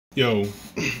Yo,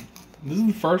 this is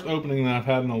the first opening that I've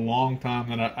had in a long time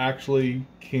that I actually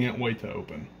can't wait to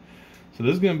open. So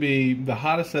this is going to be the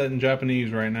hottest set in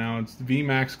Japanese right now. It's the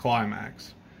vmax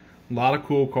climax. A lot of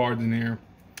cool cards in here.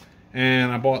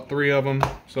 And I bought 3 of them,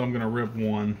 so I'm going to rip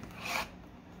one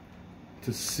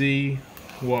to see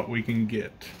what we can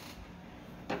get.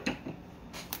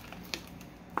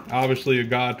 Obviously a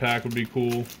God pack would be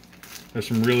cool. There's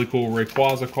some really cool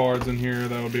Rayquaza cards in here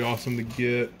that would be awesome to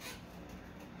get.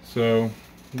 So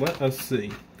let us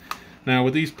see. Now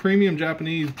with these premium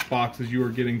Japanese boxes, you are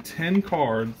getting 10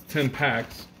 cards, 10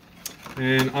 packs.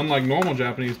 And unlike normal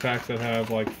Japanese packs that have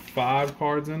like 5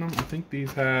 cards in them, I think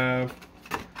these have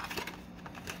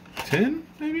 10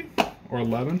 maybe? Or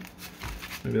 11.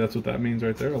 Maybe that's what that means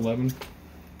right there, 11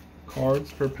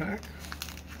 cards per pack.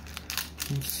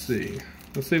 Let's see.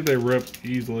 Let's see if they rip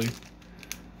easily.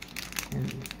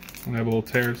 I have a little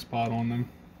tear spot on them.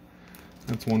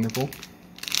 That's wonderful.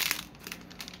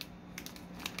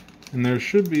 And there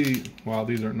should be, wow,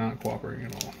 these are not cooperating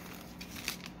at all.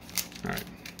 All right.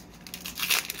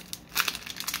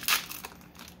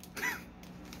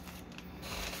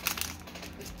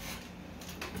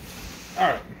 All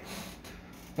right.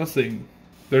 Let's see.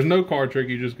 There's no card trick,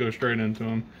 you just go straight into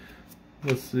them.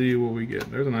 Let's see what we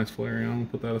get. There's a nice Flareon. We'll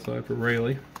put that aside for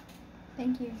Rayleigh.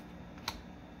 Thank you.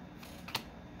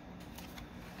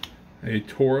 A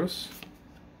Taurus.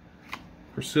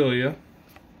 Priscilla.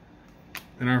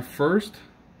 And our first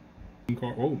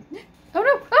card. Oh. Oh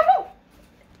no! Oh no!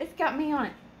 It's got me on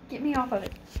it. Get me off of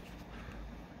it.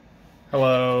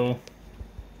 Hello.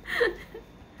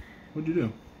 What'd you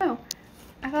do? Oh,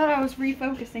 I thought I was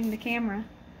refocusing the camera.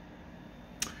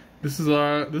 This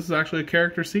is actually a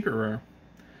character secret rare.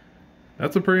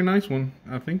 That's a pretty nice one.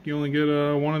 I think you only get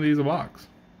one of these a box.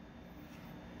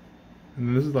 And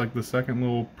then this is like the second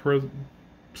little prism,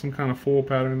 some kind of full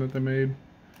pattern that they made.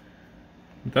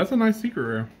 But that's a nice secret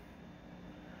rare.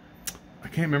 I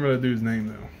can't remember that dude's name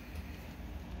though.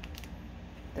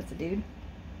 That's a dude?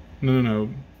 No.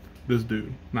 This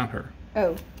dude, not her.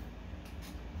 Oh.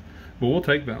 But we'll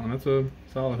take that one. That's a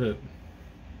solid hit.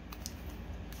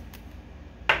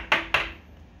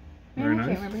 Very Man, I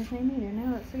nice. can't remember his name either.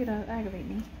 Now that's gonna aggravate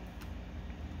me.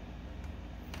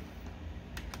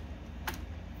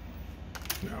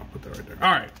 No, I'll put that right there.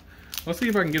 Alright. Let's see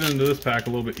if I can get into this pack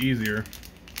a little bit easier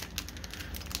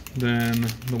than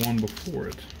the one before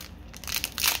it.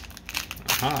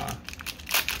 Aha.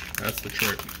 That's the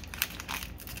trick.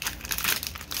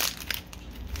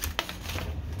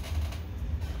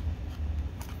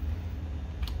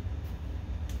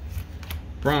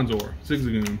 Bronzor,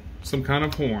 Zigzagoon, some kind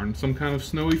of horn, some kind of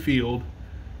snowy field.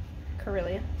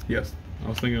 Corellia. Yes, I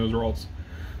was thinking it was Ralts.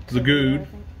 Zagood,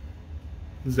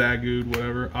 Zagood,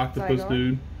 whatever. Octopus Zygarde.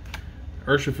 Dude.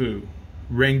 Urshifu.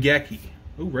 Rengeki.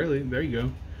 Oh, really? There you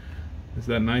go. It's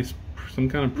that nice, some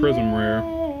kind of prism rare.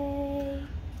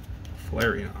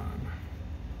 Flareon.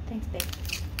 Thanks, babe.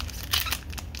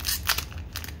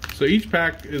 So each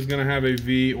pack is going to have a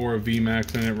V or a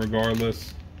VMAX in it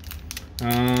regardless.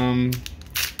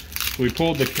 We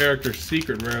pulled the character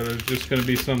secret rare. There's just going to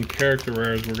be some character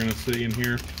rares we're going to see in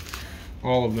here.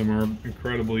 All of them are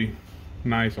incredibly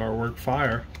nice artwork.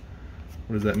 Fire.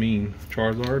 What does that mean?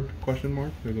 Charizard? Question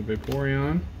mark. There's a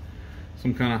Vaporeon.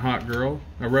 Some kind of hot girl.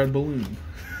 A red balloon.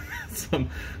 some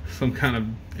kind of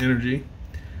energy.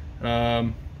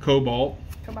 Cobalt.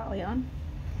 Cobalion.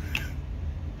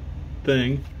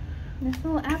 Thing. This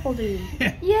little apple dude.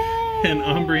 Yay! And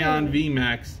Umbreon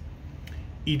VMAX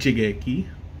Ichigeki.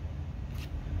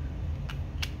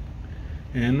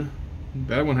 And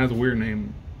that one has a weird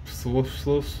name.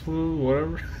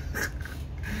 Whatever.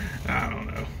 I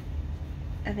don't know.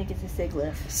 I think it's a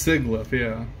Siglif. Siglif,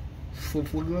 yeah.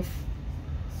 Slifliglyph.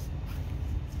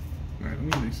 Alright, let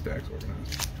me get these stacks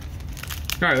organized.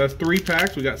 Alright, that's 3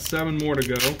 packs. We got 7 more to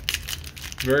go.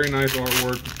 Very nice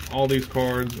artwork. All these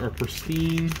cards are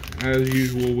pristine, as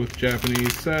usual with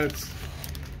Japanese sets.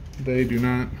 They do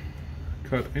not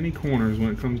cut any corners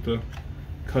when it comes to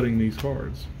cutting these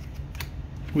cards.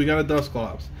 We got a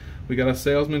Dusclops. We got a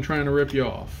salesman trying to rip you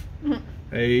off.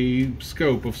 A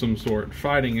scope of some sort.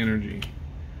 Fighting energy.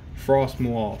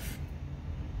 Frostmoth.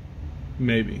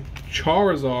 Maybe.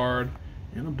 Charizard.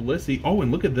 And a Blissey. Oh, and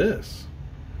look at this.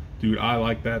 Dude, I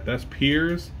like that. That's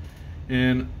Piers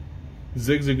and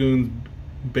Zigzagoon's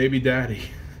baby daddy.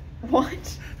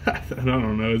 What? I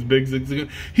don't know. It's Big Zigzagoon.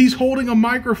 He's holding a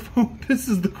microphone. This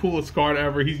is the coolest card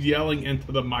ever. He's yelling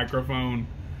into the microphone.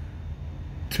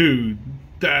 Dude,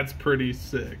 that's pretty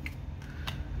sick.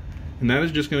 And that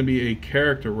is just going to be a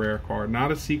character rare card,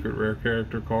 not a secret rare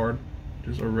character card.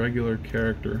 Just a regular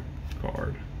character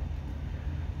card.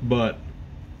 But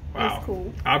Wow. It's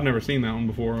cool. I've never seen that one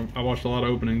before. I watched a lot of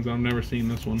openings. I've never seen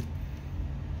this one.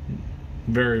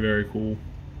 Very, very cool.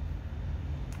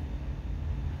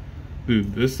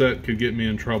 Dude, this set could get me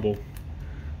in trouble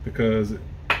because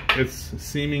it's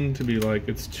seeming to be like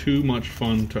it's too much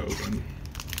fun to open.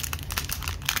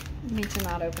 It means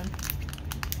they're not open.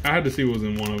 I had to see what was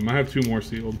in one of them. I have 2 more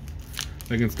sealed.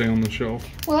 They can stay on the shelf.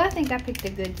 Well, I think I picked a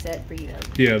good set for you to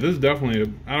open. Yeah, this is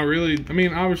definitely I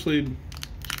mean, obviously,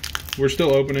 we're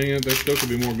still opening it. There still could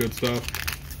be more good stuff.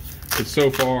 But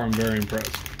so far, I'm very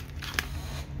impressed.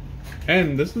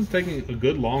 And this is taking a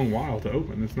good long while to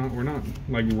open. We're not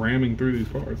like ramming through these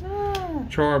cards. Ah.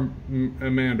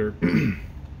 Charmander,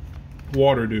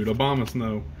 Water Dude, Obama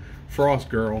Snow, Frost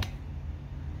Girl,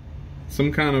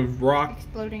 some kind of rock.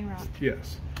 Exploding rock.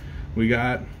 Yes. We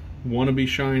got Wannabe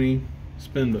Shiny,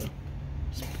 Spinda.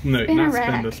 No, not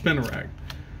Spinda, Spinarak.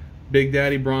 Big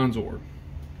Daddy Bronzor.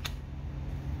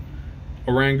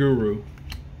 Oranguru.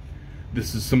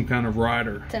 This is some kind of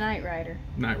rider. It's a Night Rider.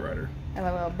 Night Rider.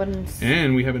 LOL, buttons.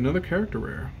 And we have another character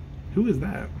rare. Who is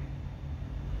that?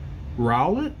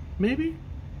 Rowlet, maybe?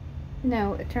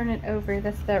 No, turn it over.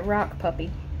 That's that rock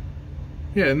puppy.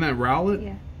 Yeah, isn't that Rowlet?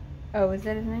 Yeah. Oh, is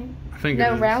that his name? I think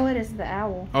no, it is. Rowlet is the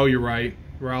owl. Oh, you're right.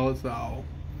 Rowlet's the owl.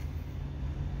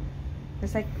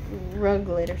 It's like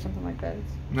Ruglet or something like that.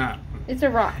 Nah. It's a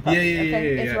rock puppy.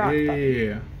 It's rock puppy.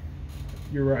 Yeah.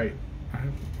 You're right.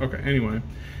 Okay, anyway.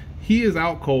 He is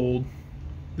out cold.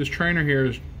 This trainer here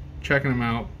is checking him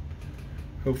out.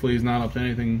 Hopefully he's not up to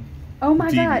anything Oh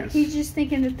my god, devious. he's just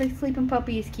thinking that the sleeping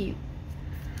puppy is cute.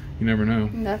 You never know.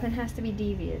 Nothing has to be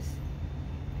devious.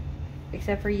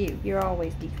 Except for you. You're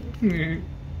always devious.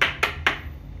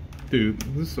 Dude,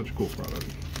 this is such a cool product.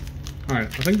 Alright,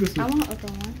 I think this is... I want to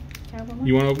open one. Can I open one?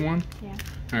 You want to open one? Yeah.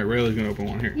 Alright, Rayleigh's going to open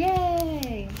one here.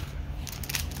 Yay!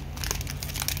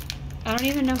 I don't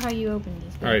even know how you open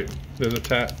these. Alright, there's a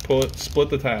tab. Pull it, split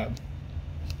the tab.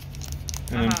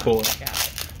 And then pull it. Got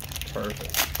it.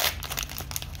 Perfect.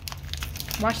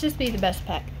 Watch this be the best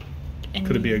pack. And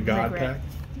Could it be a God regret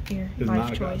pack? Your It's life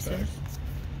not a God choices. pack.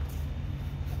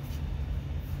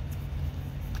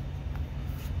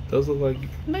 Does look like...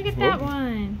 Look at that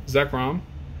one. Zekrom.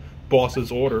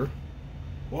 Boss's Order.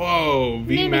 Whoa,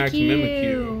 vmax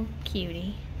Mimikyu.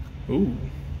 Cutie. Ooh.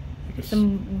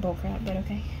 Some bullcrap, but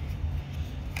okay.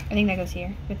 I think that goes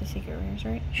here with the secret rares,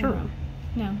 right? Sure. Or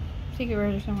no, secret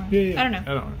rares are somewhere. Yeah. I don't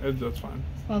know. That's fine.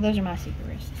 Well, those are my secret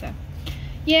rares, so.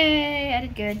 Yay, I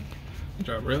did good. Good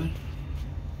job, really?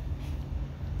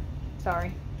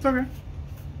 Sorry. It's okay.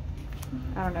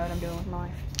 I don't know what I'm doing with my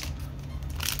life.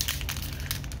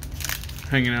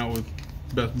 Hanging out with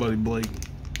best buddy Blake.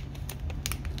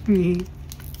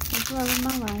 Just loving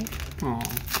my life. Aw.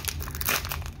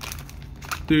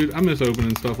 Dude, I miss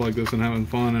opening stuff like this and having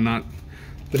fun and not...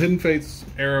 The Hidden Fates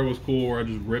era was cool where I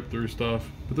just ripped through stuff.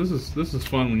 But this is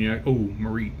fun when you... Oh,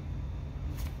 Marie.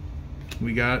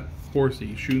 We got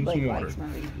Horsey shooting some water.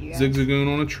 Zigzagoon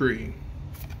on a tree.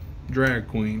 Drag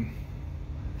Queen.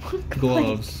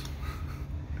 Gloves.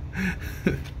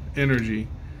 Energy.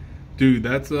 Dude,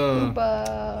 that's a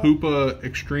Hoopa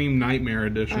Extreme Nightmare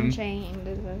Edition. Unchained,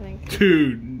 I think.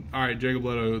 Dude, all right, Jacob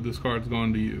Leto, this card's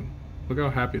going to you. Look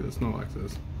how happy the Snorlax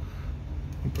is.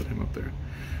 I'll put him up there.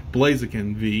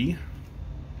 Blaziken V.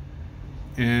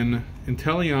 And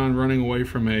Inteleon running away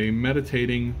from a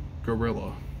meditating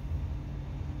gorilla.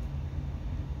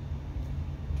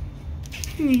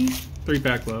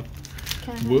 3-pack left.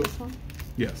 Can I have this one?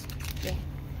 Yes. Yeah.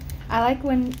 I like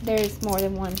when there's more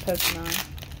than one Pokemon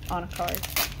on a card.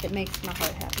 It makes my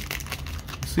heart happy.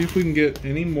 Let's see if we can get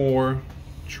any more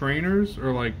trainers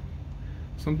or like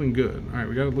something good. All right,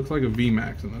 we got, it looks like a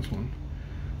VMAX in this one.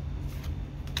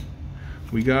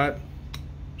 We got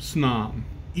Snom,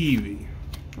 Eevee,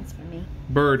 That's for me.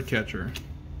 Bird Catcher,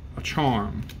 a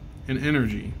Charm, an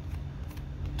Energy,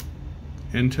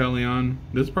 Inteleon.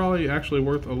 This is probably actually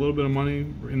worth a little bit of money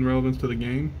in relevance to the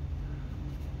game.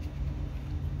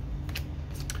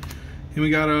 And we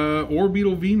got a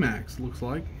Orbeetle VMAX, looks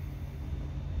like.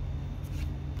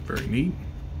 Very neat.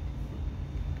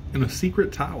 And a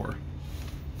Secret Tower.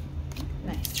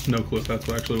 Nice. No clue if that's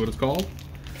actually what it's called.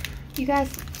 You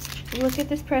guys, look at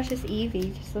this precious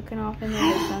Eevee just looking off into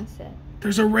the sunset.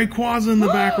 There's a Rayquaza in the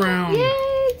background.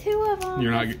 Yay, 2 of them.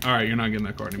 You're not all right. You're not getting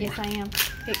that card anymore. Yes, I am.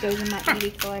 It goes in my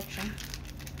Eevee collection.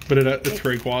 But it's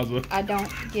Rayquaza. I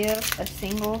don't give a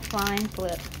single flying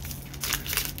flip.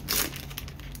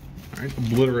 All right,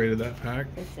 obliterated that pack.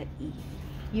 It's an Eevee.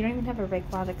 You don't even have a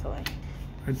Rayquaza collection.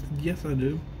 Yes, I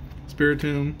do.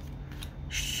 Spiritomb,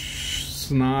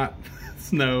 Snot,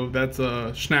 Snow. That's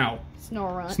a Snout.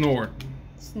 Snorunt. Snort.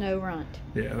 Snow runt.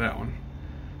 Yeah, that one.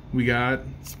 We got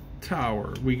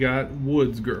Tower. We got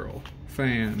Woods Girl.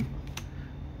 Fan.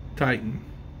 Titan.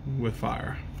 With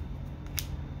fire.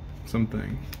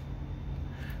 Something.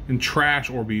 And Trash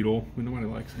Orbeetle. Nobody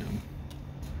likes him.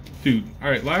 Dude,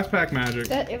 alright, last pack magic.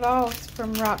 That evolves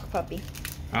from Rock Puppy.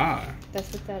 Ah.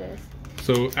 That's what that is.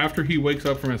 So after he wakes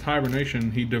up from his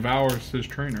hibernation, he devours his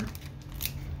trainer.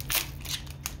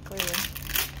 Clearly.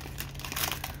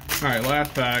 Alright,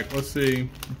 last pack. Let's see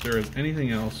if there is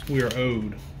anything else we are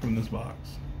owed from this box.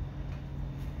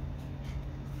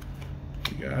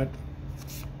 We got...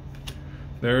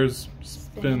 There's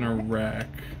Spinnerack.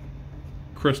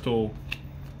 Crystal.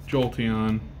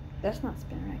 Jolteon. That's not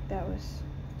Spinnerack. That was...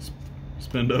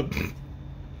 Spinned up.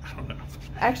 I don't know.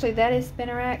 Actually, that is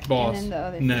Spinnerack. Boss. And then the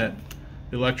other Net. thing.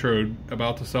 Electrode.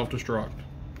 About to self-destruct.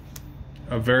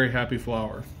 A very happy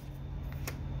flower.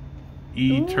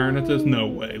 Eternatus. No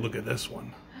way. Look at this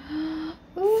one. Ooh,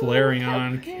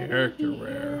 Flareon character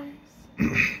rare.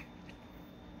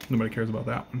 Nobody cares about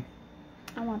that one.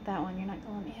 I want that one. You're not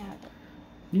going to let me have it.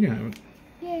 You can have it.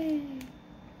 Yay.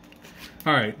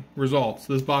 Alright, results.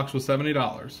 This box was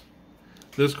 $70.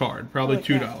 This card, probably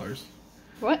Holy crap. $2.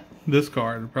 What? This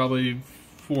card, probably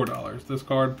 $4. This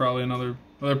card, probably another...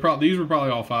 Well, these were probably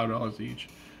all $5 each.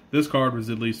 This card was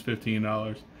at least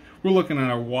 $15. We're looking at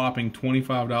a whopping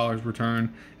 $25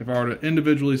 return. If I were to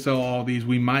individually sell all these,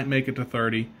 we might make it to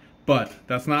 $30. But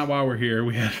that's not why we're here.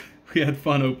 We had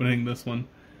fun opening this one.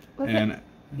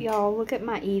 Y'all, look at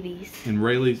my Eevees. And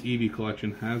Rayleigh's Eevee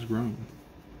collection has grown.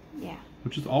 Yeah.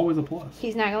 Which is always a plus.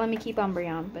 He's not going to let me keep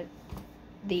Umbreon, but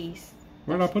these.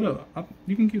 Where did I put it?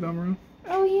 You can keep that around.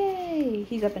 Oh, yay.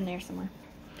 He's up in there somewhere.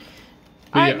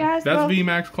 Alright, yeah, guys. That's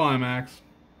vmax climax.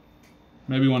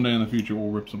 Maybe one day in the future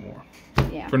we'll rip some more.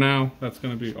 Yeah. For now, that's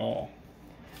going to be all.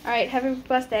 Alright, have a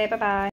blessed day. Bye-bye.